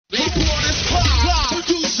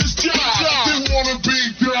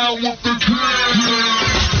down with the king.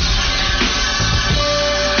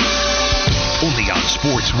 Only on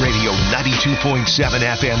Sports Radio 92.7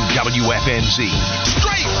 FM WFNZ.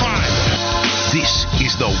 Straight fire. This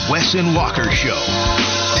is the Wes and Walker Show.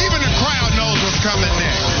 Even the crowd knows what's coming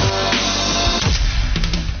next.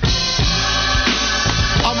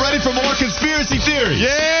 I'm ready for more conspiracy theories.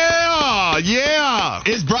 Yeah.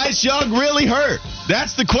 Is Bryce Young really hurt?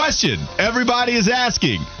 That's the question everybody is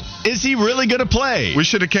asking. Is he really going to play? We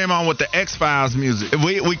should have came on with the X-Files music.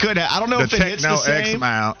 We could have. I don't know if it hits the same.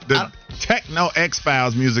 The techno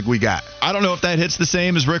X-Files music we got. I don't know if that hits the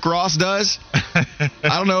same as Rick Ross does. I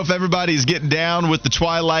don't know if everybody's getting down with the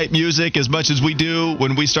Twilight music as much as we do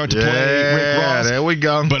when we start to play Rick Ross. There we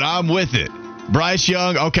go. But I'm with it. Bryce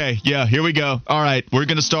Young, okay, yeah, here we go. All right, we're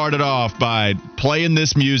going to start it off by playing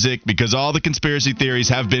this music because all the conspiracy theories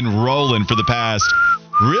have been rolling for the past,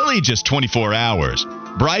 really just 24 hours.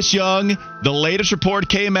 Bryce Young, the latest report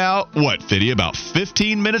came out, Fiddy, about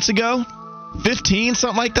 15 minutes ago? 15,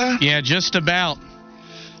 something like that? Yeah, just about.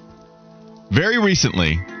 Very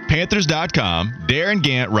recently, Panthers.com, Darren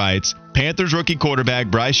Gant writes, Panthers rookie quarterback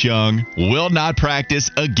Bryce Young will not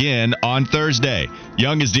practice again on Thursday.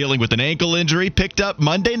 Young is dealing with an ankle injury picked up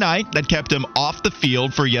Monday night that kept him off the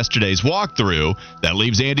field for yesterday's walkthrough. That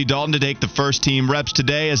leaves Andy Dalton to take the first team reps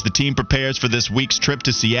today as the team prepares for this week's trip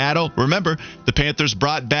to Seattle. Remember, the Panthers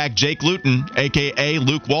brought back Jake Luton, a.k.a.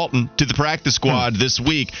 Luke Walton, to the practice squad this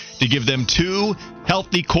week to give them two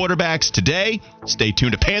healthy quarterbacks today. Stay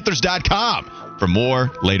tuned to Panthers.com for more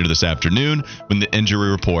later this afternoon when the injury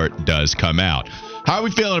report does come out. How are we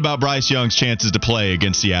feeling about Bryce Young's chances to play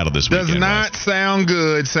against Seattle this weekend? Does not sound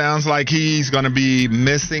good. Sounds like he's going to be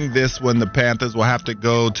missing this one. The Panthers will have to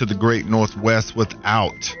go to the Great Northwest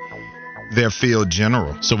without their field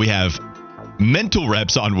general. So we have mental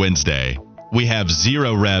reps on Wednesday. We have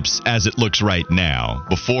 0 reps as it looks right now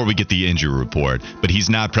before we get the injury report. But he's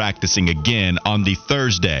not practicing again on the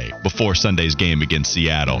Thursday before Sunday's game against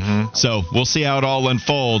Seattle. So we'll see how it all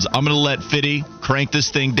unfolds. I'm going to let Fitty crank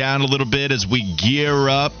this thing down a little bit as we gear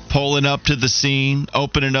up, pulling up to the scene,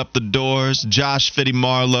 opening up the doors. Josh Fitty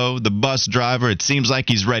Marlowe, the bus driver. It seems like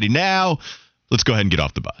he's ready now. Let's go ahead and get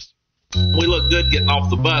off the bus. We look good getting off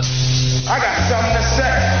the bus. I got something to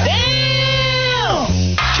say. Damn!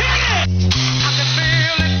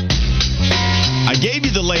 I gave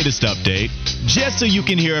you the latest update just so you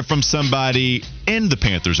can hear it from somebody in the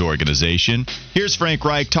Panthers organization. Here's Frank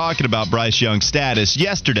Reich talking about Bryce Young's status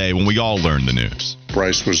yesterday when we all learned the news.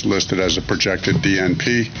 Bryce was listed as a projected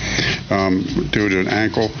DNP due to an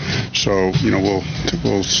ankle. So,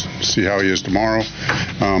 we'll see how he is tomorrow.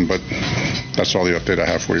 But that's all the update I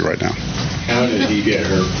have for you right now. How did he get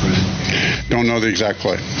hurt, Frank? Don't know the exact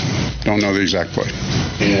play.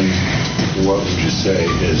 And what would you say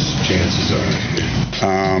his chances are?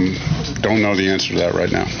 Don't know the answer to that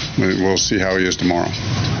right now. We'll see how he is tomorrow.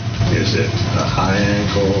 Is it a high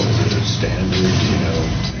ankle? Is it a standard?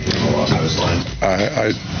 Along those lines?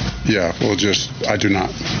 I do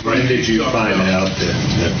not. When did you find out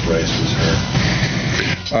that Bryce was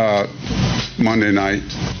hurt? Monday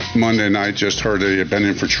night, just heard that he had been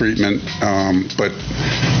in for treatment, but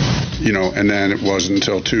and then it wasn't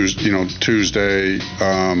until Tuesday,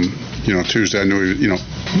 I knew he,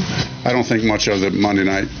 I don't think much of the Monday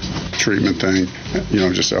night treatment thing,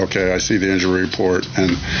 just, okay, I see the injury report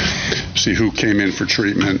and see who came in for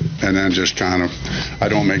treatment, and then just kind of, I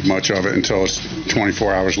don't make much of it until it's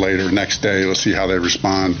 24 hours later, next day, let's see how they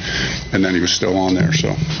respond, and then he was still on there,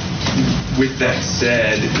 so. With that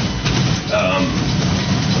said,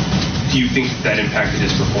 do you think that impacted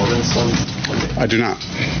his performance on Monday? I do not.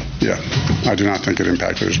 Yeah, I do not think it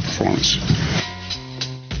impacted his performance.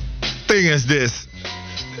 Thing is this,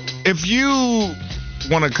 if you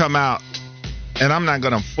want to come out, and I'm not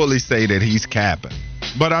going to fully say that he's capping,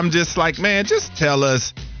 but I'm just like, man, just tell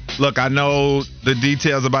us, look, I know the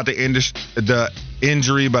details about the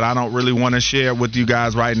injury, but I don't really want to share it with you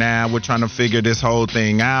guys right now. We're trying to figure this whole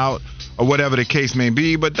thing out, or whatever the case may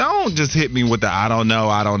be, but don't just hit me with the I don't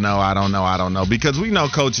know, because we know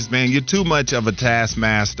coaches, man, you're too much of a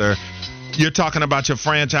taskmaster. You're talking about your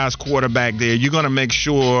franchise quarterback there. You're going to make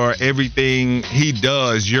sure everything he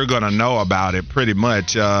does, you're going to know about it pretty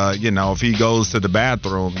much. If he goes to the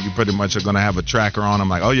bathroom, you pretty much are going to have a tracker on him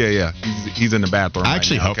like, oh, yeah, he's in the bathroom. I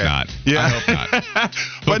actually hope not. Yeah. I hope not.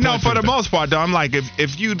 But no, for the most part, though, I'm like,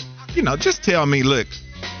 if you, just tell me, look,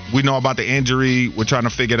 we know about the injury. We're trying to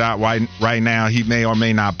figure it out right now. He may or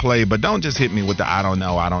may not play, but don't just hit me with the I don't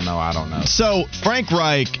know. So Frank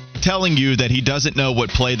Reich telling you that he doesn't know what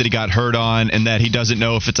play that he got hurt on and that he doesn't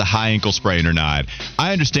know if it's a high ankle sprain or not.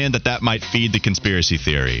 I understand that might feed the conspiracy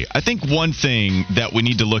theory. I think one thing that we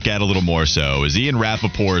need to look at a little more so is Ian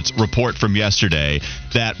Rappaport's report from yesterday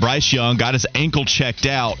that Bryce Young got his ankle checked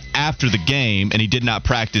out after the game and he did not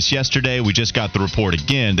practice yesterday. We just got the report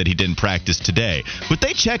again that he didn't practice today. But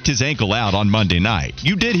they checked his ankle out on Monday night.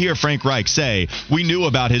 You did hear Frank Reich say we knew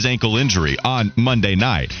about his ankle injury on Monday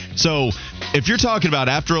night. So if you're talking about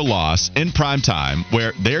after a loss in prime time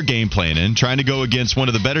where they're game planning, trying to go against one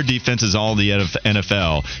of the better defenses all in the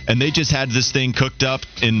NFL, and they just had this thing cooked up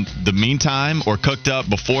in the meantime or cooked up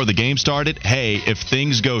before the game started, hey, if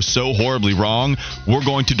things go so horribly wrong, we're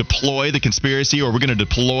going to deploy the conspiracy or we're going to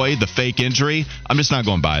deploy the fake injury. I'm just not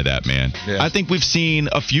going by that, man. Yeah. I think we've seen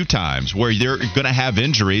a few times where they're going to have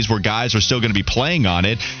injuries where guys are still going to be playing on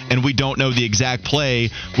it, and we don't know the exact play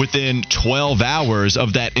within 12 hours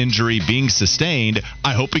of that injury being sustained.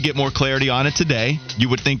 I hope we get more clarity on it today. You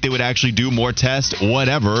would think they would actually do more tests,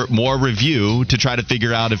 whatever, more review to try to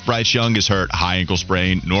figure out if Bryce Young is hurt, high ankle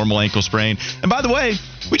sprain, normal ankle sprain. And by the way,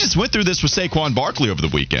 we just went through this with Saquon Barkley over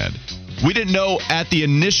the weekend. We didn't know at the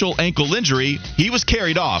initial ankle injury, he was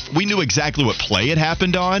carried off. We knew exactly what play it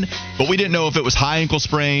happened on, but we didn't know if it was high ankle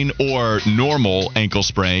sprain or normal ankle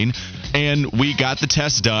sprain. And we got the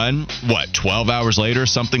test done, 12 hours later,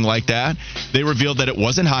 something like that. They revealed that it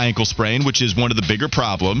wasn't high ankle sprain, which is one of the bigger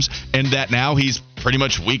problems, and that now he's pretty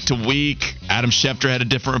much week to week. Adam Schefter had a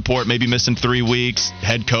different report, maybe missing 3 weeks.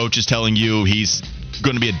 Head coach is telling you he's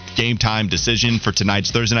going to be a game time decision for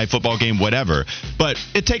tonight's Thursday night football game, whatever. But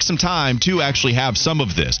it takes some time to actually have some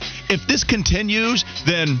of this. If this continues,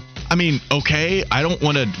 then, okay, I don't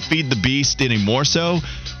want to feed the beast any more so.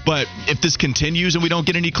 But if this continues and we don't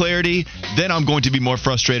get any clarity, then I'm going to be more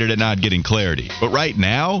frustrated at not getting clarity. But right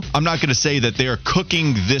now, I'm not going to say that they're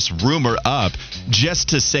cooking this rumor up just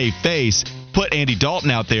to save face. Put Andy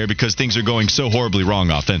Dalton out there because things are going so horribly wrong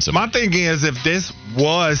offensively. My thing is, if this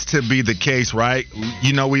was to be the case, right,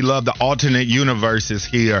 we love the alternate universes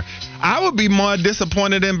here, I would be more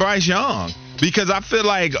disappointed in Bryce Young because I feel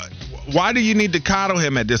like, why do you need to coddle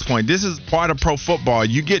him at this point? This is part of pro football.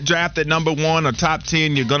 You get drafted number 1 or top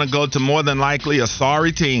 10, you're going to go to more than likely a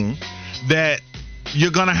sorry team that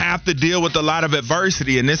you're going to have to deal with a lot of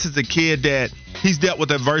adversity. And this is a kid that he's dealt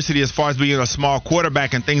with adversity as far as being a small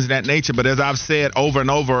quarterback and things of that nature. But as I've said over and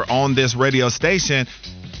over on this radio station,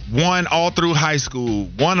 won all through high school,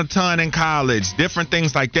 won a ton in college, different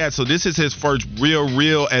things like that. So this is his first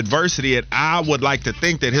real adversity. And I would like to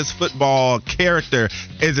think that his football character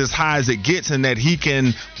is as high as it gets and that he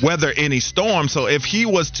can weather any storm. So if he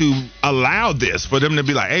was to allow this, for them to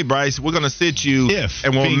be like, hey, Bryce, we're going to sit you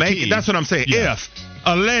and we'll make it. That's what I'm saying. Yeah. If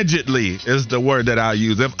allegedly is the word that I'll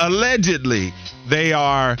use. If allegedly they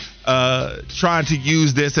are trying to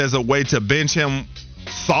use this as a way to bench him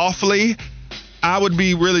softly, I would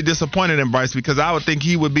be really disappointed in Bryce because I would think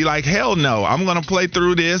he would be like, hell no, I'm going to play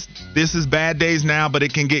through this. This is bad days now, but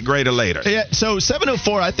it can get greater later. Yeah, so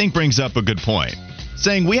 704, I think, brings up a good point.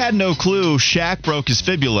 Saying we had no clue Shaq broke his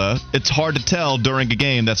fibula. It's hard to tell during a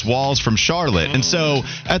game. That's Walls from Charlotte. And so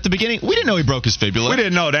at the beginning, we didn't know he broke his fibula. We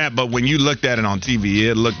didn't know that, but when you looked at it on TV,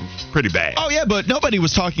 it looked pretty bad. Oh, yeah, but nobody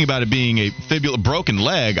was talking about it being a fibula broken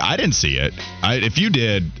leg. I didn't see it. If you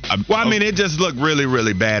did. It just looked really,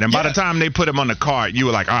 really bad. And by the time they put him on the cart, you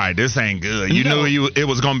were like, all right, this ain't good. You knew it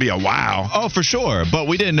was going to be a while. Oh, for sure. But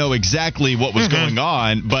we didn't know exactly what was going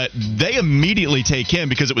on. But they immediately take him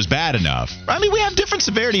because it was bad enough. We have different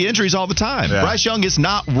severity injuries all the time. Yeah. Bryce Young is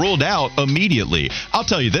not ruled out immediately. I'll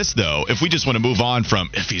tell you this, though, if we just want to move on from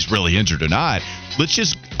if he's really injured or not,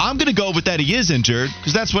 I'm going to go with that he is injured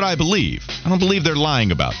because that's what I believe. I don't believe they're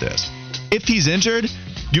lying about this. If he's injured,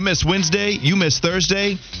 you miss Wednesday, you miss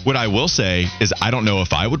Thursday. What I will say is I don't know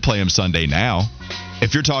if I would play him Sunday now.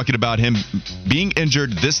 If you're talking about him being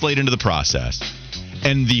injured this late into the process,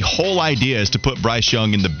 and the whole idea is to put Bryce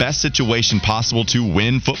Young in the best situation possible to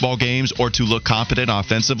win football games or to look competent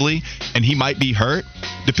offensively, and he might be hurt,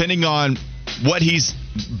 depending on what he's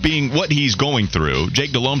going through.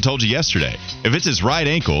 Jake Delhomme told you yesterday, if it's his right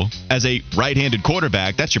ankle as a right-handed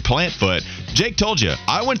quarterback, that's your plant foot. Jake told you,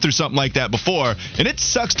 I went through something like that before, and it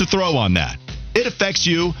sucks to throw on that. It affects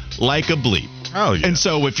you like a bleep. Oh, yeah. And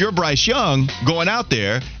so if you're Bryce Young going out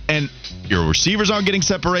there And your receivers aren't getting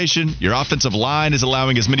separation. Your offensive line is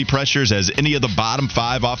allowing as many pressures as any of the bottom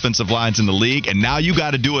 5 offensive lines in the league. And now you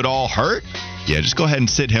got to do it all hurt? Yeah, just go ahead and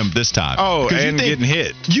sit him this time. Oh, and getting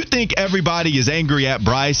hit. You think everybody is angry at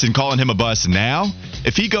Bryce and calling him a bust now?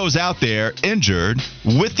 If he goes out there injured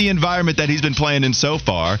with the environment that he's been playing in so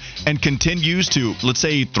far and continues to, let's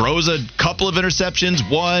say he throws a couple of interceptions,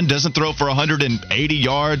 one, doesn't throw for 180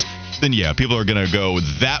 yards, then yeah, people are going to go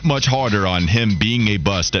that much harder on him being a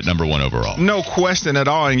bust at number 1 overall. No question at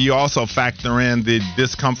all. And you also factor in the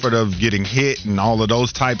discomfort of getting hit and all of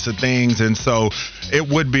those types of things. And so it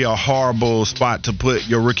would be a horrible spot to put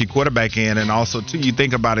your rookie quarterback in. And also, too, you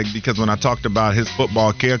think about it, because when I talked about his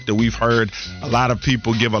football character, we've heard a lot of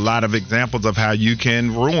people give a lot of examples of how you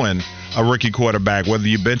can ruin a rookie quarterback, whether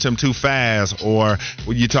you bench him too fast, or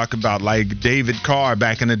when you talk about like David Carr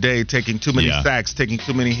back in the day taking too many sacks, taking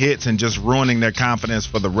too many hits, and just ruining their confidence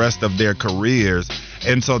for the rest of their careers.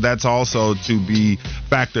 And so that's also to be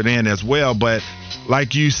factored in as well. But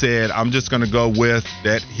like you said, I'm just going to go with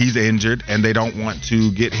that he's injured, and they don't want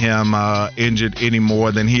to get him injured any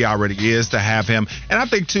more than he already is to have him. And I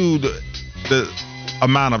think, too, the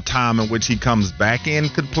amount of time in which he comes back in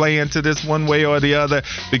could play into this one way or the other,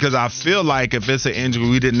 because I feel like if it's an injury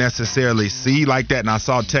we didn't necessarily see like that, and I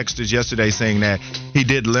saw texters yesterday saying that he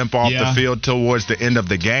did limp off the field towards the end of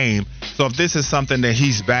the game. So if this is something that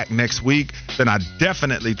he's back next week, then I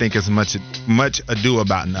definitely think it's much ado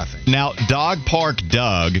about nothing. Now, Dog Park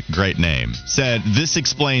Doug, great name, said this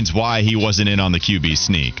explains why he wasn't in on the QB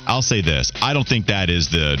sneak. I'll say this. I don't think that is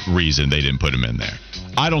the reason they didn't put him in there.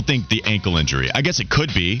 I don't think the ankle injury. I guess it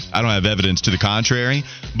could be. I don't have evidence to the contrary,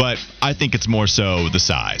 but I think it's more so the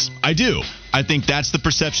size. I do. I think that's the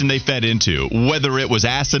perception they fed into. Whether it was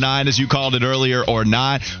asinine, as you called it earlier, or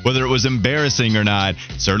not, whether it was embarrassing or not,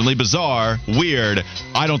 certainly bizarre, weird,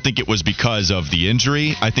 I don't think it was because of the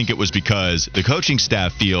injury. I think it was because the coaching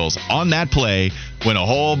staff feels on that play, when a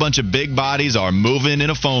whole bunch of big bodies are moving in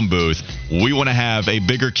a phone booth, we want to have a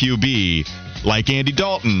bigger QB like Andy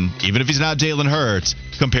Dalton, even if he's not Jalen Hurts,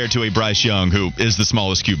 compared to a Bryce Young, who is the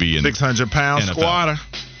smallest QB in 600-pound NFL. Squatter.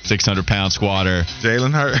 600-pound squatter.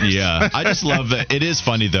 Jalen Hurts. Yeah. I just love that. It is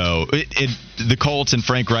funny, though. The Colts and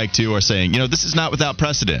Frank Reich, too, are saying, this is not without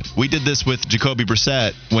precedent. We did this with Jacoby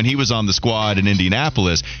Brissett when he was on the squad in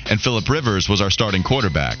Indianapolis, and Phillip Rivers was our starting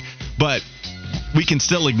quarterback. But we can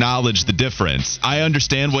still acknowledge the difference. I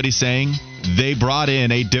understand what he's saying. They brought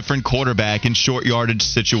in a different quarterback in short yardage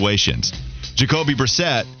situations. Jacoby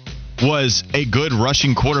Brissett was a good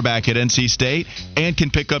rushing quarterback at NC State and can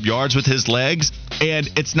pick up yards with his legs, and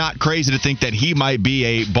it's not crazy to think that he might be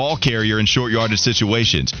a ball carrier in short yardage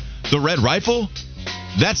situations. The Red Rifle,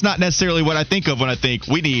 that's not necessarily what I think of when I think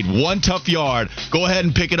we need one tough yard. Go ahead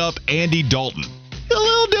and pick it up, Andy Dalton. A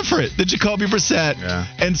little different than Jacoby Brissett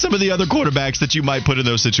and some of the other quarterbacks that you might put in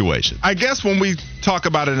those situations. I guess when we talk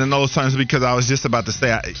about it in those terms, because I was just about to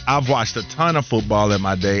say I've watched a ton of football in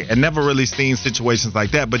my day and never really seen situations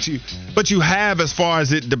like that. But you have, as far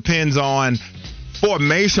as it depends on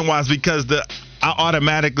formation-wise, because I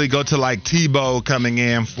automatically go to like Tebow coming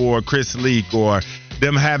in for Chris Leak, or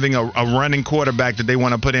them having a running quarterback that they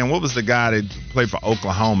want to put in. What was the guy that played for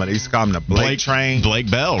Oklahoma? They used to call him the Blake Train. Blake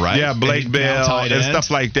Bell, right? Yeah, Blake Bell and stuff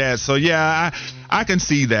like that. So, yeah, I can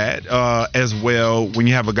see that as well when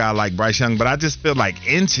you have a guy like Bryce Young. But I just feel like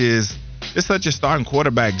inches, it's such a starting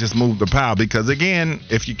quarterback, just move the pile. Because, again,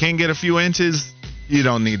 if you can't get a few inches, you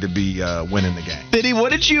don't need to be winning the game. Diddy,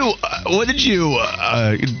 what did you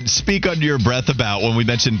speak under your breath about when we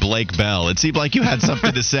mentioned Blake Bell? It seemed like you had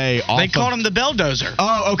something to say. They called him the Belldozer.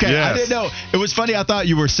 Oh, okay. Yes. I didn't know. It was funny. I thought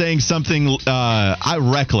you were saying something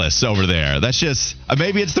reckless over there. That's just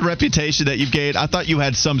maybe it's the reputation that you've gained. I thought you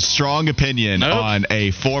had some strong opinion on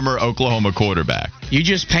a former Oklahoma quarterback. You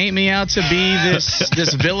just paint me out to be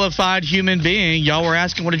this vilified human being. Y'all were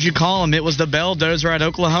asking, what did you call him? It was the Belldozer at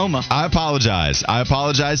Oklahoma. I apologize. I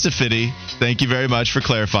apologize to Fitty. Thank you very much for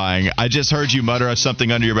clarifying. I just heard you mutter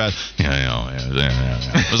something under your breath.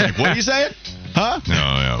 I was like, what are you saying? Huh?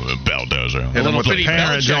 No, Belldozer. Hit him with the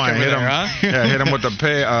parent joint. Hit him with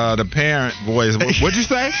the parent voice. What'd you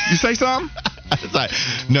say? You say something? It's like,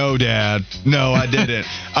 no, Dad. No, I didn't.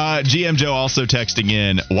 GM Joe also texting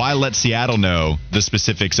in, why let Seattle know the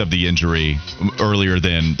specifics of the injury earlier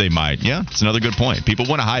than they might? Yeah, it's another good point. People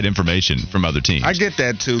want to hide information from other teams. I get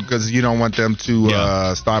that, too, because you don't want them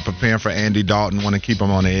to start preparing for Andy Dalton, want to keep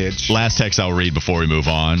him on the edge. Last text I'll read before we move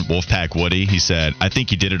on. Wolfpack Woody, he said, I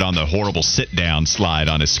think he did it on the horrible sit-down slide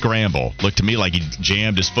on his scramble. Looked to me like he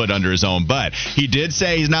jammed his foot under his own butt. He did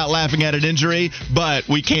say he's not laughing at an injury, but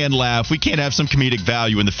we can laugh. We can't have some some comedic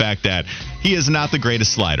value in the fact that he is not the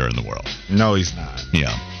greatest slider in the world. No, he's not.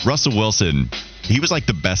 Yeah. Russell Wilson, he was like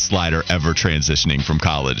the best slider ever transitioning from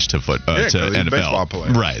college to NFL. Baseball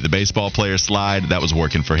player. Right, the baseball player slide, that was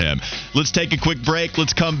working for him. Let's take a quick break.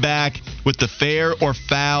 Let's come back with the fair or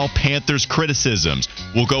foul Panthers criticisms.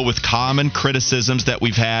 We'll go with common criticisms that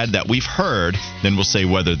we've had, that we've heard. Then we'll say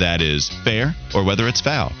whether that is fair or whether it's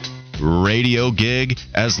foul. Radio gig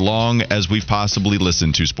as long as we've possibly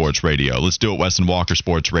listened to sports radio. Let's do it. Wes and Walker,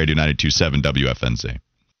 Sports Radio 92.7 WFNZ.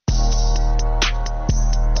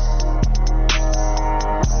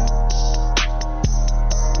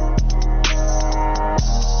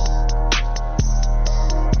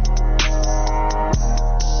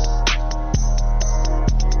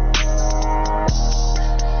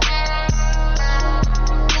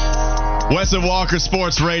 Wes and Walker,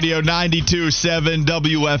 Sports Radio 92.7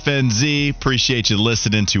 WFNZ. Appreciate you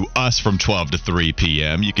listening to us from 12 to 3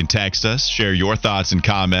 p.m. You can text us, share your thoughts and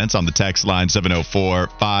comments on the text line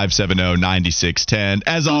 704-570-9610.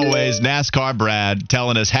 As always, NASCAR Brad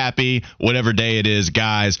telling us happy whatever day it is,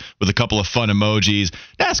 guys, with a couple of fun emojis.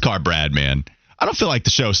 NASCAR Brad, man. I don't feel like the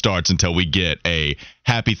show starts until we get a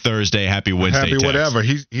happy Thursday, happy Wednesday happy text. whatever.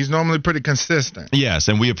 He's normally pretty consistent. Yes,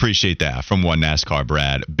 and we appreciate that from one NASCAR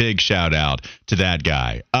Brad. Big shout out to that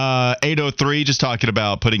guy. 803, just talking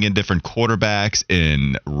about putting in different quarterbacks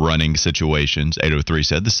in running situations. 803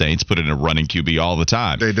 said the Saints put in a running QB all the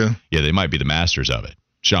time. They do. Yeah, they might be the masters of it.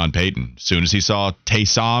 Sean Payton, as soon as he saw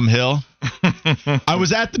Taysom Hill. I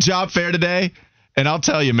was at the job fair today, and I'll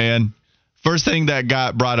tell you, man, first thing that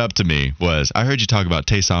got brought up to me was, I heard you talk about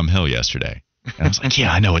Taysom Hill yesterday. And I was like,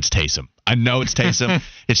 yeah, I know it's Taysom. I know it's Taysom.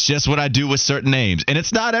 It's just what I do with certain names. And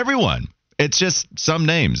it's not everyone. It's just some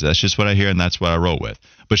names. That's just what I hear, and that's what I roll with.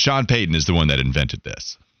 But Sean Payton is the one that invented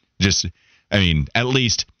this. At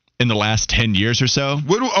least in the last 10 years or so.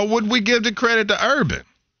 Would we give the credit to Urban?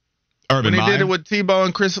 Urban When he Meyer? did it with Tebow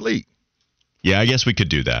and Chris Lee. Yeah, I guess we could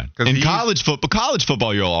do that. In college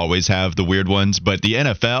football, you'll always have the weird ones. But the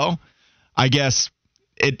NFL, I guess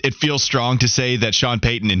it feels strong to say that Sean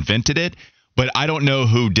Payton invented it, but I don't know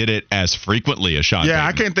who did it as frequently as Sean Payton. Yeah,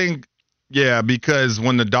 I can't think. Yeah, because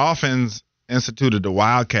when the Dolphins instituted the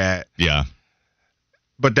Wildcat. Yeah.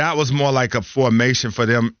 But that was more like a formation for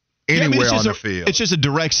them anywhere on the field. It's just a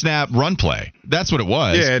direct snap run play. That's what it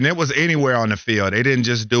was. Yeah, and it was anywhere on the field. They didn't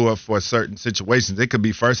just do it for certain situations. It could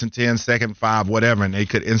be 1st and 10, 2nd and 5, whatever, and they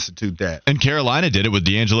could institute that. And Carolina did it with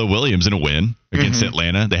D'Angelo Williams in a win against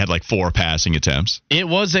Atlanta. They had like 4 passing attempts. It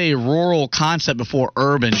was a rural concept before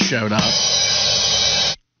Urban showed up.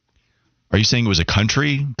 Are you saying it was a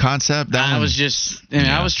country concept? I was just,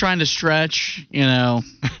 I was trying to stretch,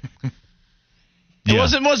 It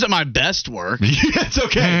wasn't my best work. It's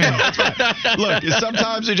okay. That's fine. Look,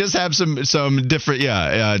 sometimes we just have some different.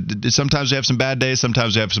 Sometimes we have some bad days.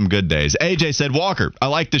 Sometimes we have some good days. AJ said, Walker, I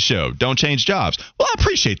like the show. Don't change jobs. Well, I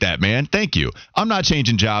appreciate that, man. Thank you. I'm not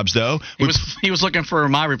changing jobs though. He was looking for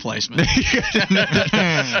my replacement.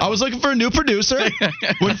 I was looking for a new producer.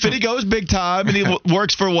 When Fitty goes big time and he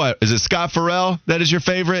works for what? Is it Scott Farrell? That is your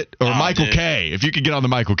favorite, or Michael Kay? If you could get on the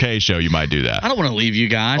Michael Kay show, you might do that. I don't want to leave you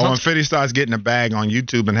guys. When Fitty starts getting a bag on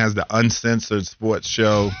YouTube and has the uncensored sports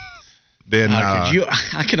show, then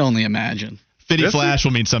I could only imagine. Fitty Flash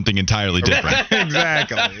will mean something entirely different.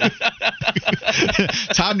 Exactly.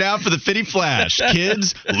 Time now for the Fitty Flash.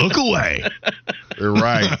 Kids, look away. You're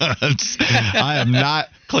right. I am not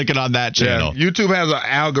clicking on that channel. Yeah, YouTube has an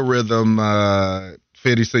algorithm,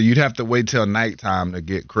 Fitty, so you'd have to wait till nighttime to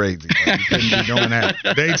get crazy. You couldn't be doing that.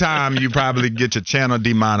 Daytime, you probably get your channel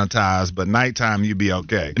demonetized, but nighttime, you'd be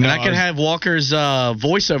okay. And I could have Walker's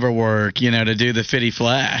voiceover work, to do the Fitty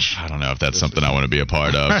Flash. I don't know if that's something I want to be a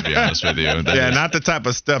part of, to be honest with you. Not the type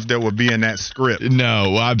of stuff that would be in that script.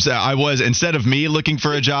 No, I was, instead of me looking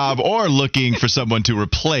for a job or looking for someone to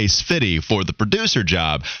replace Fitty for the producer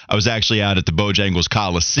job, I was actually out at the Bojangles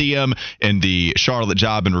Coliseum in the Charlotte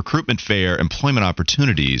Job and Recruitment Fair employment opportunities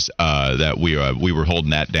that we were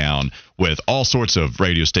holding that down with all sorts of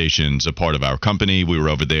radio stations, a part of our company. We were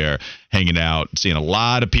over there hanging out, seeing a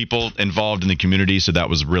lot of people involved in the community, so that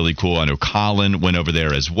was really cool. I know Colin went over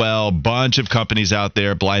there as well. Bunch of companies out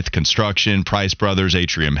there, Blythe Construction, Price Brothers,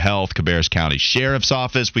 Atrium Health, Cabarrus County Sheriff's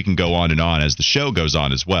Office. We can go on and on as the show goes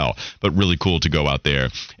on as well, but really cool to go out there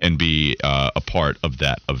and be a part of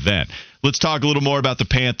that event. Let's talk a little more about the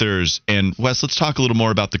Panthers, and Wes, let's talk a little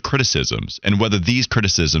more about the criticisms and whether these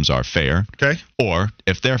criticisms are fair or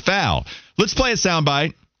if they're foul. Let's play a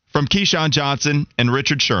soundbite from Keyshawn Johnson and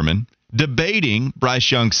Richard Sherman debating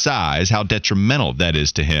Bryce Young's size, how detrimental that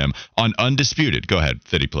is to him on Undisputed. Go ahead,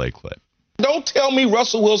 Fitty, play clip. Don't tell me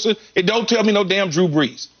Russell Wilson, and don't tell me no damn Drew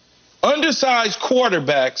Brees. undersized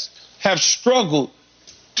quarterbacks have struggled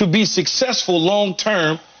to be successful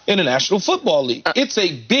long-term in the National Football League. It's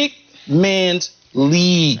a big man's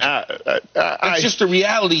league. It's just the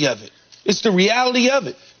reality of it. It's the reality of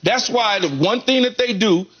it. That's why the one thing that they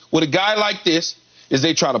do with a guy like this is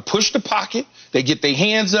they try to push the pocket, they get their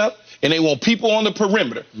hands up, and they want people on the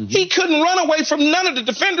perimeter. Mm-hmm. He couldn't run away from none of the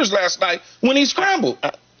defenders last night when he scrambled.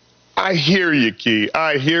 I hear you, Key.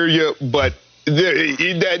 I hear you, but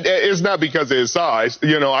it's not because of his size.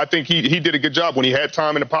 I think he did a good job when he had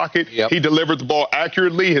time in the pocket. Yep. He delivered the ball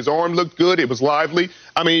accurately. His arm looked good. It was lively.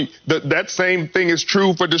 I mean, that same thing is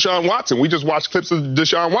true for Deshaun Watson. We just watched clips of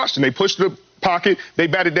Deshaun Watson. They pushed the pocket. They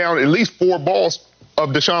batted down at least 4 balls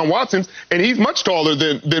of Deshaun Watson's, and he's much taller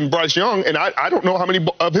than Bryce Young, and I don't know how many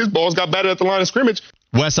of his balls got batted at the line of scrimmage.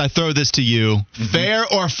 Wes, I throw this to you. Mm-hmm. Fair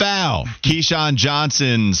or foul? Keyshawn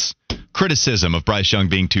Johnson's criticism of Bryce Young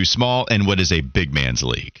being too small and what is a big man's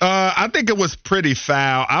league? I think it was pretty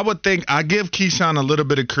foul. I give Keyshawn a little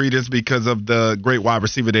bit of credence because of the great wide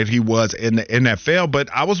receiver that he was in the NFL, but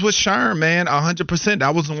I was with Sherm, man, 100%.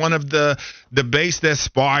 That was one of the debates that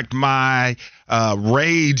sparked my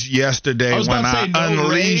rage yesterday when I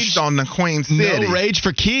unleashed on the Queen City. No rage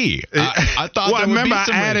for Key. I thought well, remember I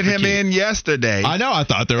added him in yesterday. I know. I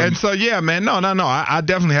thought there was. And so, yeah, man, no. I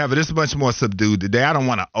definitely have it. It's much more subdued today. I don't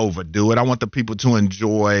want to overdo it. I want the people to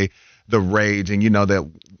enjoy the rage, and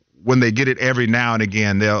that when they get it every now and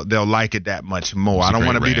again, they'll like it that much more. I don't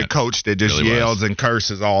want to be the coach that just yells and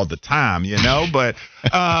curses all the time, But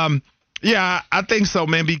yeah, I think so,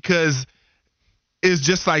 man, because it's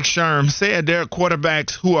just like Sherm said, there are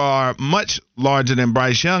quarterbacks who are much larger than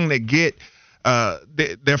Bryce Young that get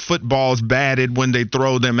their footballs batted when they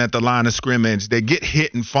throw them at the line of scrimmage. They get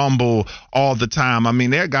hit and fumble all the time. I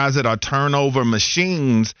mean, there are guys that are turnover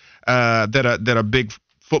machines that are big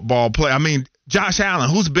football players. I mean, Josh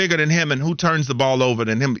Allen, who's bigger than him and who turns the ball over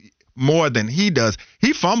than him more than he does,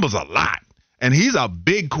 he fumbles a lot. And he's a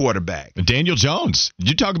big quarterback. Daniel Jones.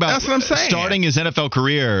 You talk about That's what I'm saying. Starting his NFL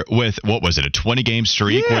career with, what was it, a 20-game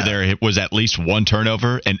streak where there was at least one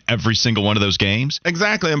turnover in every single one of those games?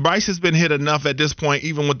 Exactly. And Bryce has been hit enough at this point,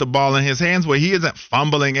 even with the ball in his hands, where he isn't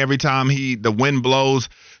fumbling every time the wind blows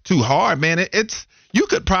too hard. Man, you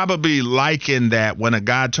could probably liken that when a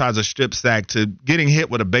guy tries a strip sack to getting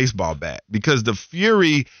hit with a baseball bat, because the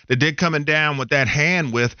fury that they're coming down with that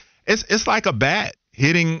hand with, it's like a bat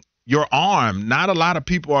hitting your arm. Not a lot of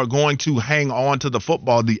people are going to hang on to the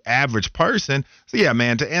football, the average person. So, yeah,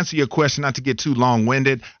 man, to answer your question, not to get too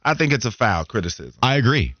long-winded, I think it's a foul criticism. I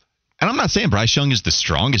agree. And I'm not saying Bryce Young is the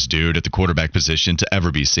strongest dude at the quarterback position to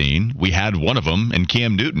ever be seen. We had one of them in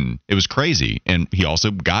Cam Newton. It was crazy, and he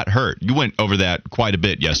also got hurt. You went over that quite a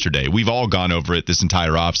bit yesterday. We've all gone over it this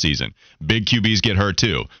entire offseason. Big QBs get hurt,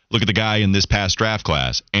 too. Look at the guy in this past draft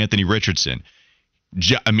class, Anthony Richardson.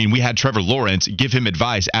 I mean, we had Trevor Lawrence give him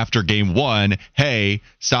advice after game 1. Hey,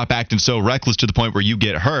 stop acting so reckless to the point where you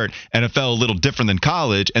get hurt. NFL a little different than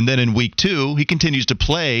college. And then in week 2, he continues to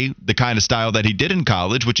play the kind of style that he did in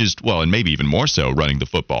college, which is, well, and maybe even more so, running the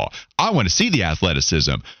football. I want to see the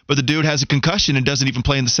athleticism. But the dude has a concussion and doesn't even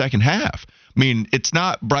play in the second half. I mean, it's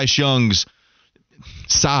not Bryce Young's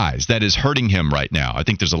size that is hurting him right now. I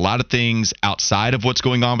think there's a lot of things outside of what's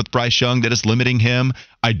going on with Bryce Young that is limiting him.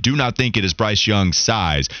 I do not think it is Bryce Young's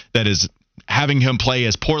size that is having him play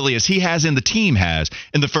as poorly as he has and the team has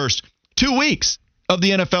in the first 2 weeks of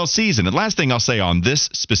the NFL season. And last thing I'll say on this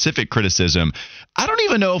specific criticism, I don't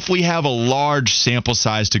even know if we have a large sample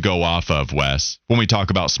size to go off of, Wes, when we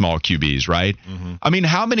talk about small QBs, right? Mm-hmm. I mean,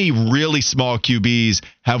 how many really small QBs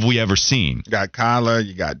have we ever seen? You got Kyler,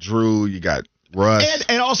 you got Drew, you got Russ.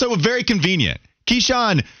 And also very convenient.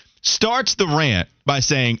 Keyshawn starts the rant by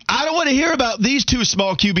saying, I don't want to hear about these 2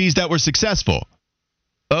 small QBs that were successful.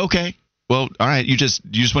 Okay. Well, all right. You just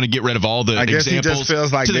want to get rid of all the examples. I guess he just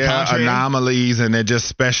feels like they're anomalies and they're just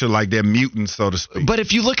special, like they're mutants, so to speak. But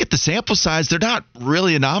if you look at the sample size, they're not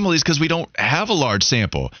really anomalies because we don't have a large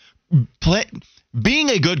sample. Being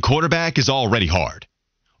a good quarterback is already hard.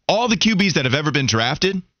 All the QBs that have ever been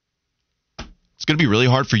drafted, it's going to be really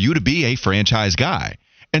hard for you to be a franchise guy.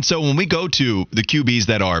 And so when we go to the QBs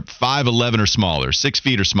that are 5'11 or smaller, 6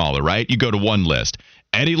 feet or smaller, right? You go to one list.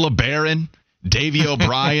 Eddie LeBaron, Davey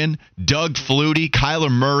O'Brien, Doug Flutie, Kyler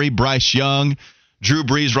Murray, Bryce Young, Drew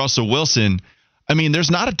Brees, Russell Wilson. I mean, there's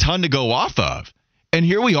not a ton to go off of. And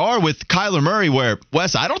here we are with Kyler Murray where,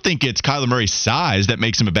 Wes, I don't think it's Kyler Murray's size that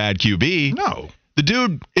makes him a bad QB. No. The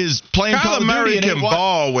dude is playing Kyler Murray can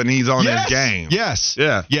ball when he's on his game. Yes.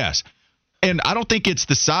 Yeah. Yes. And I don't think it's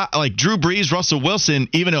the size, like Drew Brees, Russell Wilson,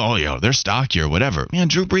 even though, they're stocky or whatever. Man,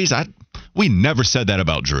 Drew Brees, We never said that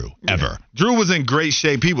about Drew, ever. Yeah. Drew was in great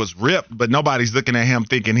shape. He was ripped, but nobody's looking at him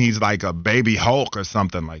thinking he's like a baby Hulk or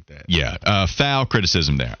something like that. Yeah, foul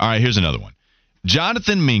criticism there. All right, here's another one.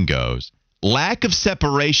 Jonathan Mingo's lack of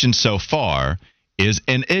separation so far is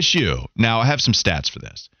an issue. Now, I have some stats for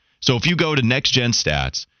this. So if you go to Next Gen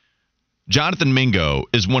Stats, Jonathan Mingo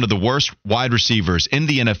is one of the worst wide receivers in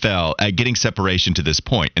the NFL at getting separation to this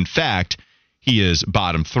point. In fact, he is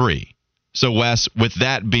bottom 3. So, Wes, with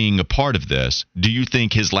that being a part of this, do you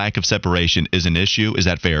think his lack of separation is an issue? Is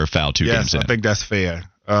that fair or foul 2 games in? Yes, I think that's fair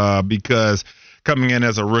because coming in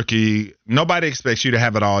as a rookie, nobody expects you to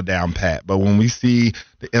have it all down pat. But when we see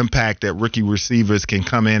the impact that rookie receivers can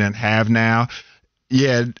come in and have now,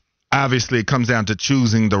 yeah, obviously it comes down to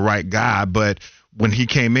choosing the right guy. But when he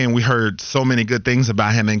came in, we heard so many good things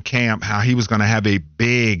about him in camp, how he was going to have a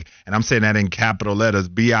big, and I'm saying that in capital letters,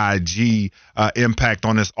 B-I-G, impact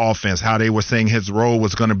on this offense, how they were saying his role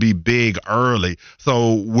was going to be big early.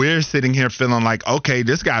 So we're sitting here feeling like, okay,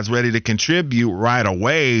 this guy's ready to contribute right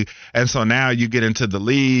away. And so now you get into the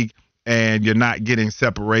league and you're not getting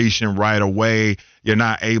separation right away. You're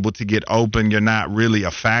not able to get open. You're not really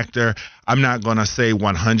a factor. I'm not going to say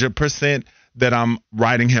 100% that I'm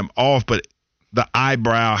writing him off, but the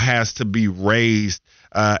eyebrow has to be raised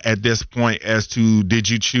at this point as to did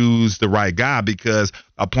you choose the right guy? Because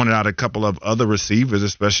I pointed out a couple of other receivers,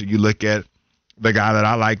 especially you look at the guy that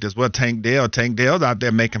I liked as well, Tank Dell. Tank Dell's out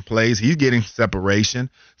there making plays. He's getting separation.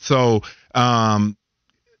 So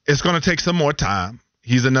it's going to take some more time.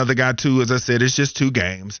 He's another guy, too. As I said, it's just 2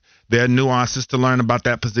 games. There are nuances to learn about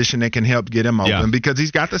that position that can help get him open because he's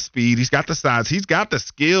got the speed, he's got the size, he's got the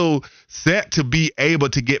skill set to be able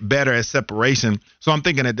to get better at separation. So I'm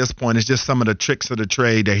thinking at this point it's just some of the tricks of the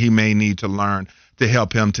trade that he may need to learn to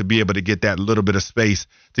help him to be able to get that little bit of space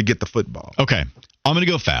to get the football. Okay, I'm going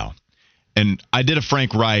to go foul. And I did a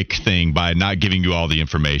Frank Reich thing by not giving you all the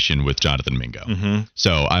information with Jonathan Mingo. Mm-hmm.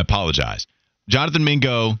 So I apologize. Jonathan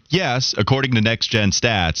Mingo, yes, according to Next Gen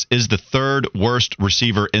Stats, is the 3rd worst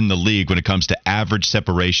receiver in the league when it comes to average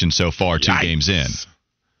separation so far 2 games in.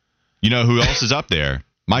 You know who else is up there?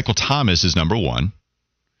 Michael Thomas is number 1.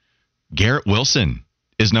 Garrett Wilson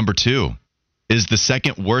is number 2, is the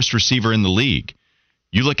 2nd worst receiver in the league.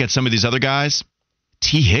 You look at some of these other guys,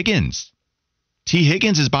 T. Higgins. T.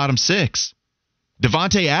 Higgins is bottom 6.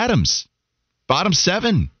 Devontae Adams, bottom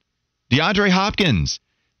 7. DeAndre Hopkins.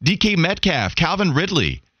 DK Metcalf, Calvin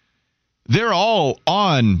Ridley, they're all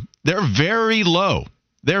they're very low.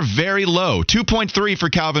 They're very low. 2.3 for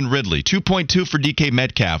Calvin Ridley, 2.2 for DK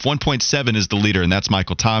Metcalf, 1.7 is the leader, and that's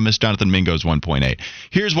Michael Thomas. Jonathan Mingo's 1.8.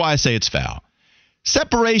 Here's why I say it's foul.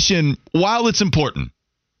 Separation, while it's important,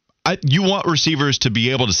 you want receivers to be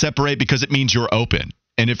able to separate because it means you're open.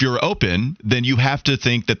 And if you're open, then you have to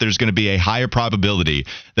think that there's going to be a higher probability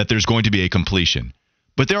that there's going to be a completion.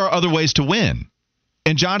 But there are other ways to win.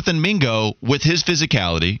 And Jonathan Mingo, with his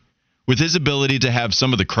physicality, with his ability to have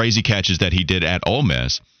some of the crazy catches that he did at Ole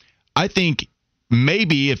Miss, I think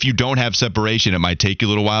maybe if you don't have separation, it might take you a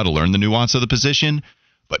little while to learn the nuance of the position.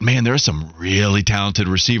 But, man, there are some really talented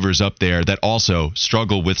receivers up there that also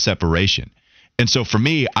struggle with separation. And so for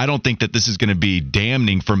me, I don't think that this is going to be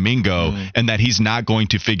damning for Mingo and that he's not going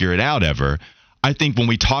to figure it out ever. I think when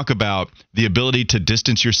we talk about the ability to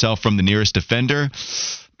distance yourself from the nearest defender,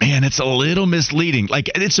 man, it's a little misleading. Like,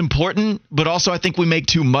 it's important, but also I think we make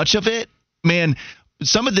too much of it. Man,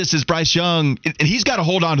 some of this is Bryce Young, and he's got to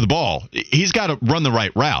hold on to the ball. He's got to run the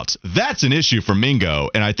right routes. That's an issue for Mingo,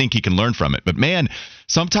 and I think he can learn from it. But, man,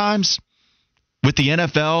 sometimes with the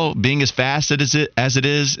NFL being as fast as it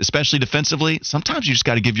is, especially defensively, sometimes you just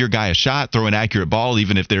got to give your guy a shot, throw an accurate ball,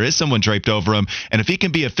 even if there is someone draped over him. And if he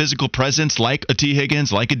can be a physical presence like a T.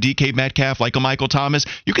 Higgins, like a DK Metcalf, like a Michael Thomas,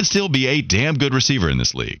 you can still be a damn good receiver in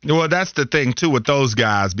this league. Well, that's the thing, too, with those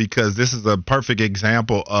guys, because this is a perfect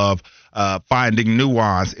example of finding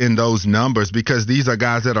nuance in those numbers, because these are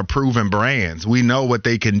guys that are proven brands. We know what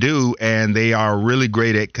they can do, and they are really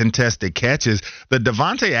great at contested catches. The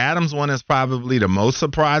Devontae Adams one is probably the most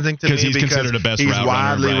surprising to me because he's considered a best route runner. He's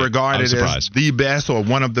widely right. regarded as the best or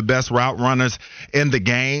one of the best route runners in the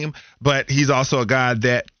game, but he's also a guy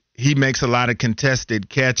that he makes a lot of contested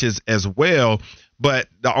catches as well. But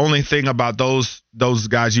the only thing about those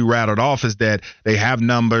guys you rattled off is that they have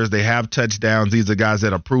numbers, they have touchdowns. These are guys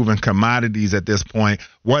that are proven commodities at this point.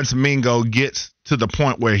 Once Mingo gets to the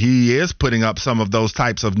point where he is putting up some of those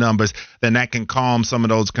types of numbers, then that can calm some of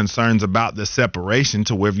those concerns about the separation,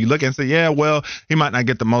 to where if you look and say, yeah, well, he might not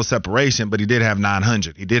get the most separation, but he did have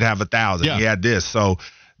 900. He did have 1,000. Yeah. He had this. So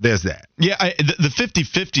there's that. Yeah, the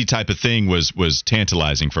 50-50 type of thing was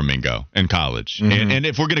tantalizing for Mingo in college. Mm-hmm. And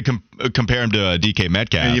if we're going to compare him to DK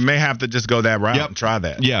Metcalf. And you may have to just go that route and try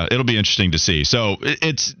that. Yeah, it'll be interesting to see. So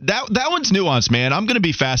it's that one's nuanced, man. I'm going to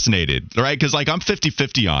be fascinated, right? Because, like, I'm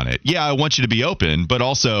 50-50 on it. Yeah, I want you to be open, but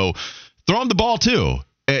also throw him the ball, too.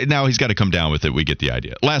 Now he's got to come down with it. We get the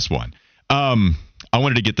idea. Last one. I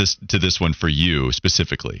wanted to get this one for you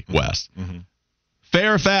specifically, Wes. Mm-hmm.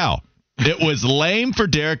 Fair or foul? It was lame for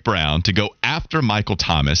Derek Brown to go after Michael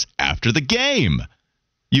Thomas after the game.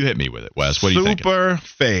 You hit me with it, Wes. What do you think? Super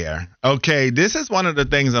fair. Okay, this is one of the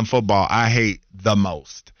things in football I hate the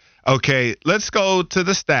most. Okay, let's go to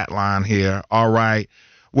the stat line here, all right?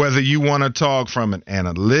 Whether you want to talk from an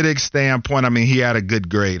analytics standpoint, I mean, he had a good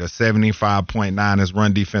grade, a 75.9. His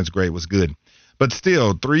run defense grade was good. But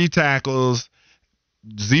still, 3 tackles,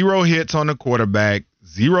 0 hits on the quarterback,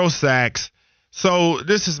 0 sacks. So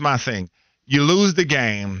this is my thing. You lose the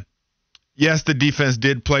game. Yes, the defense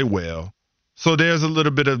did play well. So there's a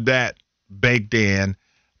little bit of that baked in.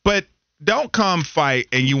 But don't come fight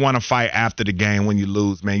and you want to fight after the game when you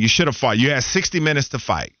lose, man. You should have fought. You had 60 minutes to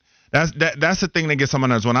fight. That's the thing that gets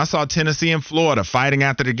someone else. When I saw Tennessee and Florida fighting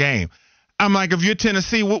after the game, I'm like, if you're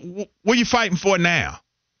Tennessee, what are you fighting for now?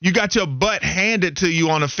 You got your butt handed to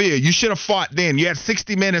you on the field. You should have fought then. You had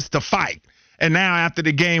 60 minutes to fight. And now after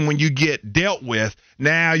the game, when you get dealt with,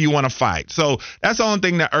 now you want to fight. So that's the only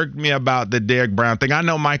thing that irked me about the Derek Brown thing. I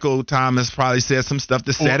know Michael Thomas probably said some stuff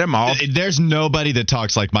to set him off. There's nobody that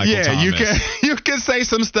talks like Michael Thomas. Yeah, you can say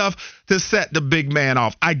some stuff to set the big man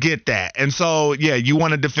off. I get that. And so, yeah, you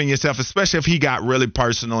want to defend yourself, especially if he got really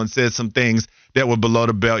personal and said some things that were below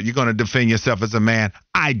the belt. You're going to defend yourself as a man.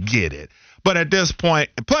 I get it. But at this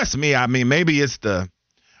point, plus me, I mean, maybe it's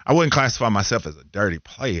I wouldn't classify myself as a dirty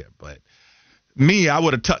player, but me, I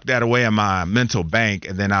would have tucked that away in my mental bank,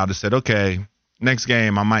 and then I would have said, okay, next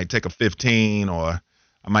game I might take a 15 or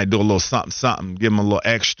I might do a little something, give him a little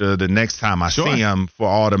extra the next time I see him for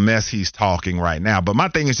all the mess he's talking right now. But my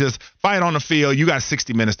thing is just fight on the field. You got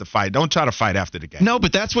 60 minutes to fight. Don't try to fight after the game. No,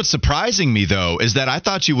 but that's what's surprising me, though, is that I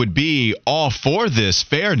thought you would be all for this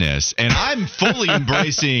fairness, and I'm fully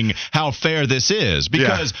embracing how fair this is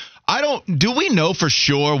because do we know for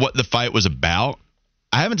sure what the fight was about?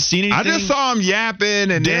 I haven't seen anything. I just saw him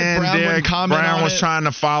yapping, and Derek Brown was trying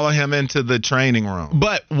to follow him into the training room.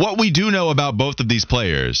 But what we do know about both of these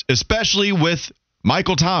players, especially with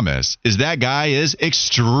Michael Thomas, is that guy is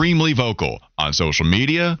extremely vocal on social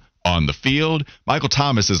media, on the field. Michael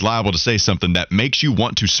Thomas is liable to say something that makes you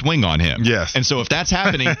want to swing on him. Yes. And so if that's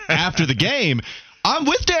happening after the game, I'm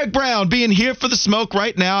with Derek Brown being here for the smoke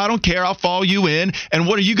right now. I don't care. I'll follow you in. And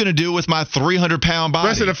what are you going to do with my 300-pound body?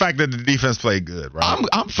 Especially the fact that the defense played good, right?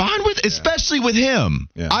 I'm fine with, especially with him.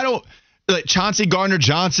 Yeah. I don't like Chauncey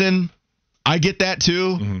Gardner-Johnson. I get that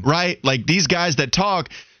too, right? Like these guys that talk.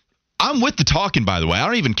 I'm with the talking, by the way. I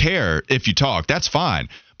don't even care if you talk. That's fine.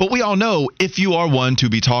 But we all know if you are one to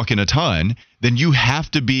be talking a ton, then you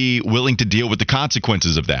have to be willing to deal with the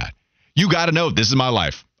consequences of that. You got to know this is my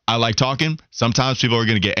life. I like talking. Sometimes people are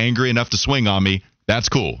going to get angry enough to swing on me. That's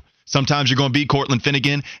cool. Sometimes you're going to beat Cortland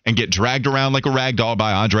Finnegan and get dragged around like a rag doll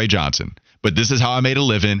by Andre Johnson. But this is how I made a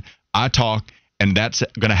living. I talk, and that's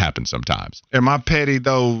going to happen sometimes. Am I petty,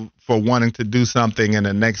 though, for wanting to do something in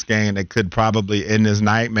the next game that could probably end his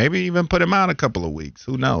night, maybe even put him out a couple of weeks?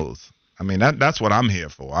 Who knows? I mean, that's what I'm here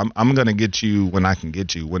for. I'm going to get you when I can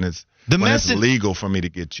get you, when it's legal for me to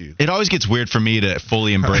get you. It always gets weird for me to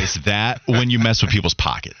fully embrace that when you mess with people's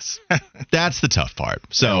pockets. That's the tough part.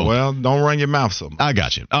 So, well, don't run your mouth so much. I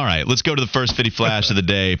got you. All right, let's go to the first Fitty Flash of the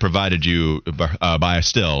day, provided you by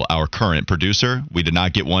Still, our current producer. We did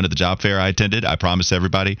not get one at the job fair I attended. I promise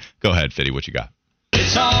everybody. Go ahead, Fitty. What you got?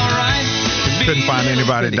 It's all right. Couldn't find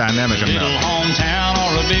anybody dynamic enough. Little hometown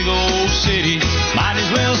or a big old city. Might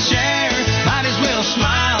as well share, might as well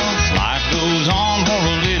smile. Life goes on for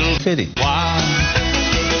a little while.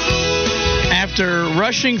 After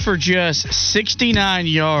rushing for just 69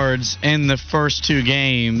 yards in the first 2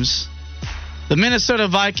 games, the Minnesota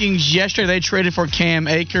Vikings yesterday, they traded for Cam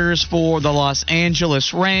Akers for the Los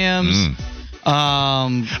Angeles Rams.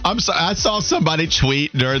 I'm sorry, I saw somebody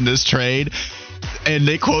tweet during this trade, and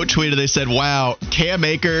they quote tweeted, they said, wow, Cam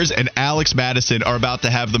Akers and Alex Madison are about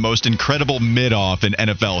to have the most incredible mid-off in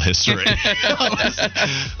NFL history.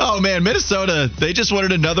 Oh, man, Minnesota, they just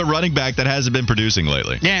wanted another running back that hasn't been producing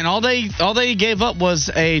lately. Yeah, and all they gave up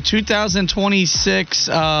was a 2026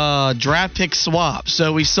 draft pick swap.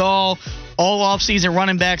 So we saw all offseason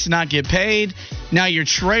running backs not get paid. Now you're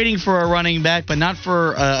trading for a running back, but not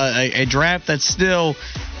for a draft that's still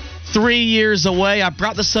 3 years away. I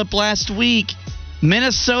brought this up last week.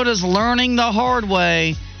 Minnesota's learning the hard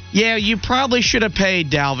way yeah, you probably should have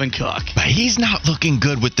paid Dalvin Cook. But he's not looking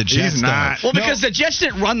good with the Jets. He's not. Well, because the Jets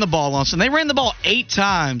didn't run the ball on, so they ran the ball 8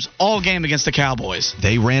 times all game against the Cowboys.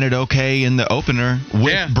 They ran it okay in the opener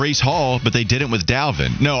with Breece Hall, but they didn't with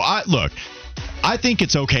Dalvin. No, I think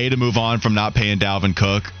it's okay to move on from not paying Dalvin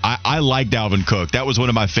Cook. I like Dalvin Cook. That was one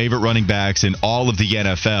of my favorite running backs in all of the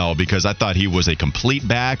NFL because I thought he was a complete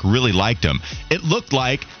back, really liked him. It looked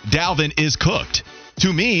like Dalvin is cooked.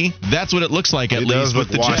 To me, that's what it looks like, at least with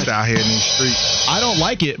the Jets. Out here in these streets. I don't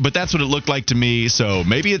like it, but that's what it looked like to me, so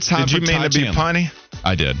maybe it's time for Did you mean to be punny?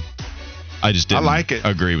 I did. I just didn't I like it.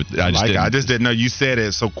 agree with it. I just didn't know you said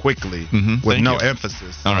it so quickly with no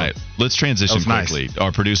emphasis. All right, let's transition quickly. Nice.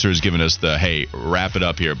 Our producer has given us the, hey, wrap it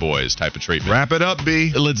up here, boys, type of treatment. Wrap it up,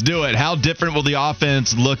 B. Let's do it. How different will the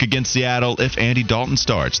offense look against Seattle if Andy Dalton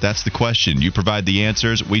starts? That's the question. You provide the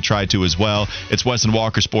answers. We try to as well. It's Wes and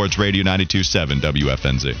Walker Sports Radio 92.7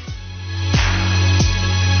 WFNZ.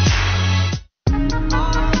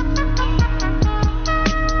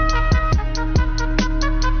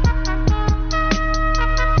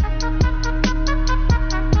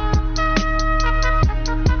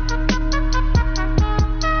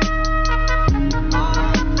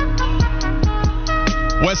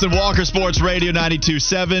 Wes and Walker Sports Radio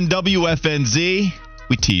 92.7 WFNZ.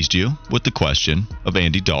 We teased you with the question of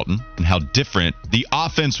Andy Dalton and how different the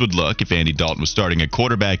offense would look if Andy Dalton was starting at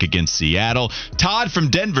quarterback against Seattle. Todd from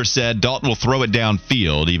Denver said Dalton will throw it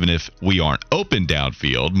downfield even if we aren't open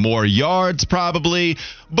downfield. More yards probably,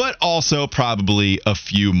 but also probably a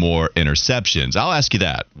few more interceptions. I'll ask you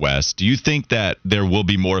that, Wes. Do you think that there will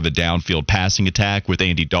be more of a downfield passing attack with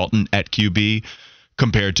Andy Dalton at QB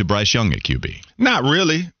compared to Bryce Young at QB? Not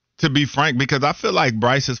really, to be frank, because I feel like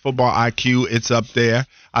Bryce's football IQ, it's up there.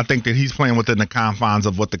 I think that he's playing within the confines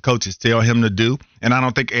of what the coaches tell him to do, and I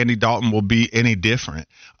don't think Andy Dalton will be any different.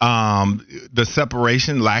 The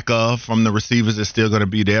separation, lack of, from the receivers is still going to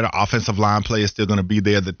be there. The offensive line play is still going to be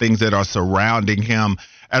there. The things that are surrounding him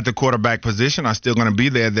at the quarterback position are still going to be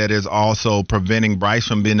there. That is also preventing Bryce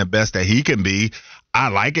from being the best that he can be. I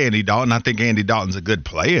like Andy Dalton. I think Andy Dalton's a good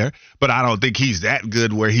player, but I don't think he's that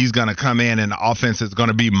good where he's going to come in and the offense is going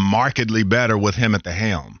to be markedly better with him at the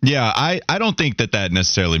helm. Yeah, I don't think that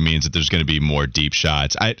necessarily means that there's going to be more deep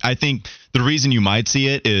shots. I think the reason you might see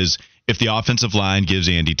it is if the offensive line gives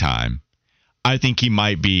Andy time. I think he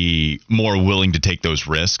might be more willing to take those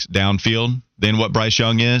risks downfield than what Bryce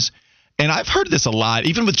Young is. And I've heard this a lot,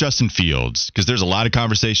 even with Justin Fields, because there's a lot of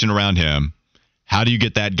conversation around him. How do you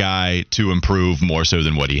get that guy to improve more so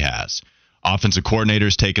than what he has? Offensive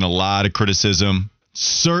coordinators taking a lot of criticism,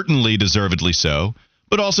 certainly deservedly so,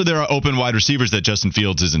 but also there are open wide receivers that Justin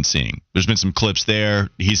Fields isn't seeing. There's been some clips there.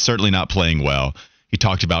 He's certainly not playing well. He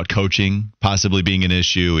talked about coaching possibly being an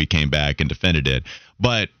issue. He came back and defended it.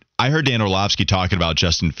 But I heard Dan Orlovsky talking about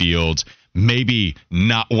Justin Fields maybe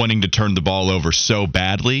not wanting to turn the ball over so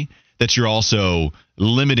badly that you're also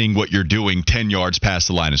limiting what you're doing 10 yards past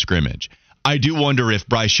the line of scrimmage. I do wonder if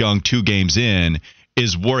Bryce Young, 2 games in,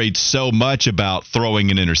 is worried so much about throwing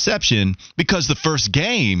an interception because the first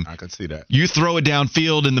game, I could see that. You throw it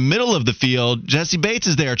downfield in the middle of the field. Jesse Bates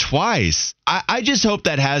is there twice. I just hope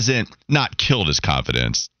that hasn't not killed his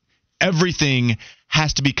confidence. Everything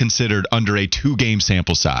has to be considered under a 2-game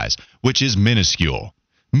sample size, which is minuscule.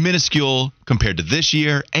 Minuscule compared to this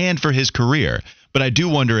year and for his career. But I do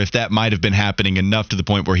wonder if that might have been happening enough to the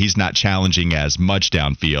point where he's not challenging as much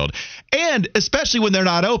downfield. And especially when they're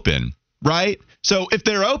not open, right? So if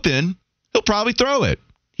they're open, he'll probably throw it.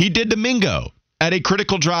 He did to Mingo at a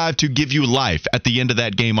critical drive to give you life at the end of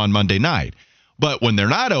that game on Monday night. But when they're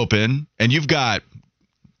not open and you've got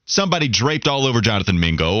somebody draped all over Jonathan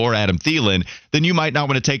Mingo or Adam Thielen, then you might not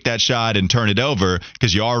want to take that shot and turn it over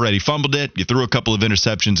because you already fumbled it. You threw a couple of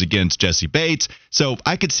interceptions against Jesse Bates. So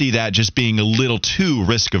I could see that just being a little too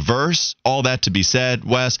risk averse. All that to be said,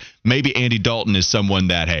 Wes, maybe Andy Dalton is someone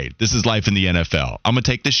that, hey, this is life in the NFL. I'm going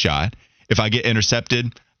to take this shot. If I get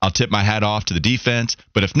intercepted, I'll tip my hat off to the defense.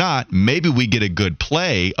 But if not, maybe we get a good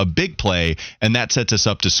play, a big play, and that sets us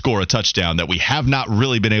up to score a touchdown that we have not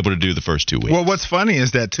really been able to do the first 2 weeks. Well, what's funny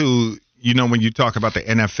is that, too, you know, when you talk about the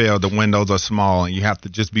NFL, the windows are small, and you have to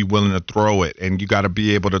just be willing to throw it, and you got to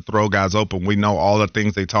be able to throw guys open. We know all the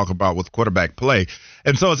things they talk about with quarterback play.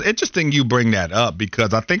 And so it's interesting you bring that up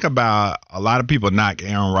because I think about a lot of people knock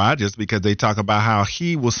Aaron Rodgers because they talk about how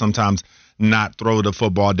he will sometimes not throw the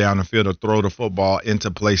football down the field or throw the football into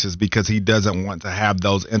places because he doesn't want to have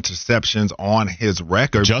those interceptions on his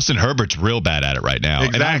record. Justin Herbert's real bad at it right now.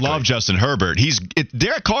 Exactly. And I love Justin Herbert.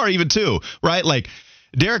 Derek Carr even too, right? Like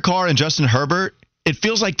Derek Carr and Justin Herbert, it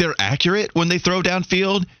feels like they're accurate when they throw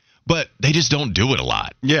downfield, but they just don't do it a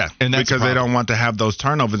lot. Yeah, and that's because they don't want to have those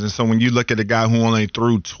turnovers. And so when you look at a guy who only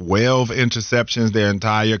threw 12 interceptions their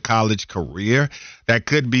entire college career, that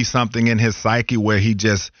could be something in his psyche where he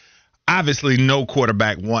just obviously no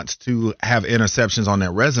quarterback wants to have interceptions on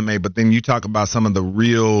their resume. But then you talk about some of the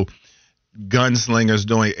real gunslingers,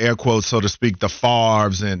 doing air quotes, so to speak, the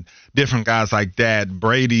Favres and different guys like that,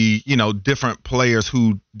 Brady, different players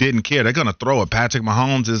who didn't care. They're going to throw it. Patrick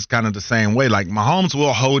Mahomes is kind of the same way. Like, Mahomes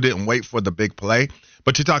will hold it and wait for the big play,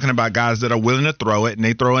 but you're talking about guys that are willing to throw it, and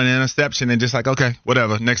they throw an interception and just like, okay,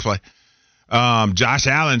 whatever, next play. Josh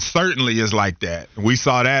Allen certainly is like that. We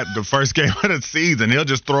saw that the first game of the season. He'll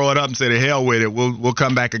just throw it up and say, to hell with it. We'll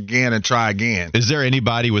come back again and try again. Is there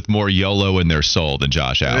anybody with more YOLO in their soul than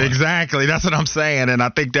Josh Allen? Exactly. That's what I'm saying. And I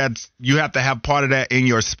think you have to have part of that in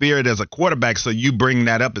your spirit as a quarterback. So you bring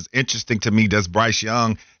that up is interesting to me. Does Bryce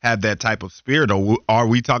Young have that type of spirit, or are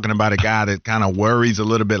we talking about a guy that kind of worries a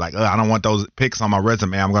little bit like, I don't want those picks on my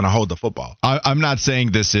resume. I'm going to hold the football. I'm not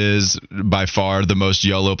saying this is by far the most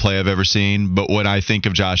YOLO play I've ever seen, but when I think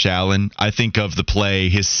of Josh Allen, I think of the play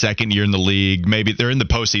his second year in the league. Maybe they're in the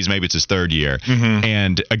postseason. Maybe it's his third year. Mm-hmm.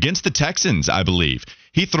 And against the Texans, I believe,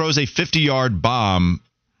 he throws a 50-yard bomb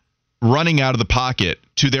running out of the pocket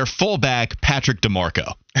to their fullback, Patrick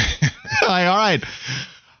DeMarco. All right.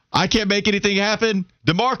 I can't make anything happen.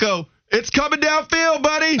 DeMarco, it's coming downfield,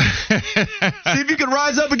 buddy. See if you can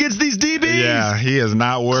rise up against these DBs. Yeah, he is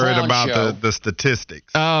not worried about the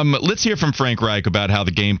statistics. Let's hear from Frank Reich about how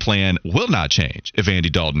the game plan will not change if Andy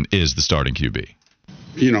Dalton is the starting QB.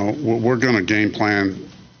 We're going to game plan.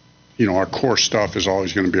 Our core stuff is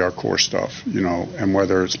always going to be our core stuff, and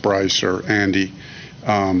whether it's Bryce or Andy,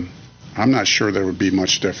 I'm not sure there would be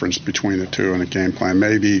much difference between the two in a game plan.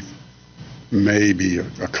 Maybe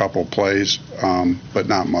a couple plays, but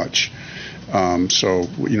not much. So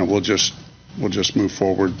we'll just move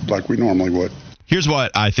forward like we normally would. Here's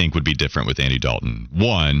what I think would be different with Andy Dalton.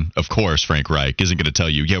 One, of course, Frank Reich isn't going to tell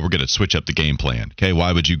you, we're going to switch up the game plan. Okay,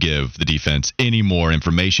 why would you give the defense any more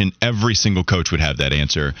information? Every single coach would have that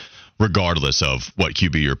answer, regardless of what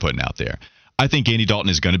QB you're putting out there. I think Andy Dalton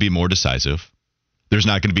is going to be more decisive. There's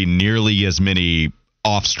not going to be nearly as many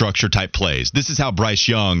off-structure type plays. This is how Bryce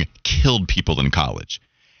Young killed people in college.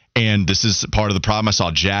 And this is part of the problem. I saw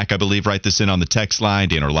Jack, I believe, write this in on the text line.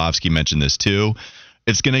 Dan Orlovsky mentioned this too.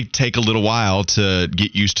 It's going to take a little while to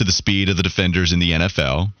get used to the speed of the defenders in the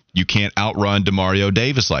NFL. You can't outrun Demario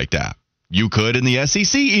Davis like that. You could in the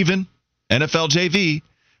SEC even, NFL JV.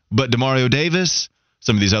 But Demario Davis,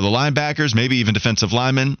 some of these other linebackers, maybe even defensive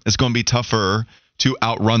linemen, it's going to be tougher to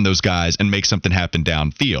outrun those guys and make something happen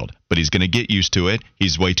downfield. But he's going to get used to it.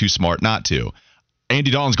 He's way too smart not to.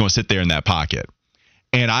 Andy Dalton's going to sit there in that pocket.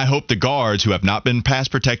 And I hope the guards who have not been pass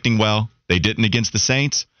protecting well, they didn't against the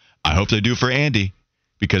Saints, I hope they do for Andy,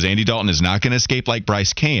 because Andy Dalton is not going to escape like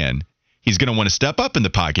Bryce can. He's going to want to step up in the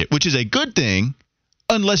pocket, which is a good thing,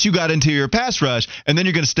 unless you got into your pass rush, and then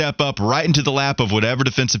you're going to step up right into the lap of whatever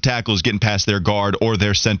defensive tackle is getting past their guard or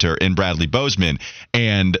their center in Bradley Bozeman.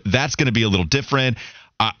 And that's going to be a little different.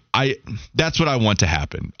 That's what I want to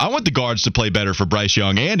happen. I want the guards to play better for Bryce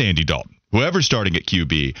Young and Andy Dalton. Whoever's starting at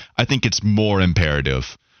QB, I think it's more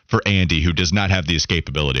imperative for Andy, who does not have the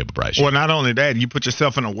escapability of a Bryce Young. Well, not only that, you put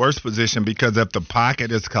yourself in a worse position because if the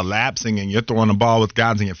pocket is collapsing and you're throwing the ball with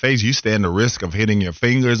guys in your face, you stand the risk of hitting your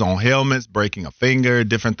fingers on helmets, breaking a finger,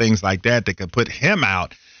 different things like that could put him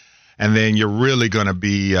out. And then you're really going to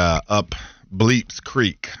be up Bleeps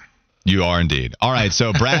Creek. You are indeed. All right,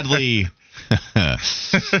 so Bradley...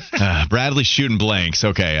 Bradley's shooting blanks.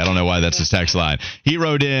 Okay, I don't know why that's his text line. He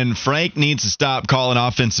wrote in, Frank needs to stop calling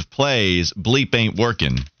offensive plays. Bleep ain't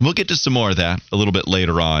working. We'll get to some more of that a little bit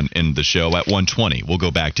later on in the show at 1:20. We'll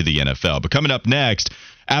go back to the NFL. But coming up next,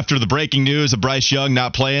 after the breaking news of Bryce Young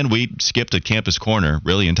not playing, we skipped a campus corner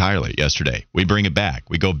really entirely yesterday. We bring it back.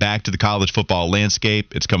 We go back to the college football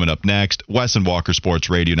landscape. It's coming up next. Wes and Walker Sports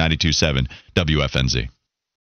Radio 92.7 WFNZ.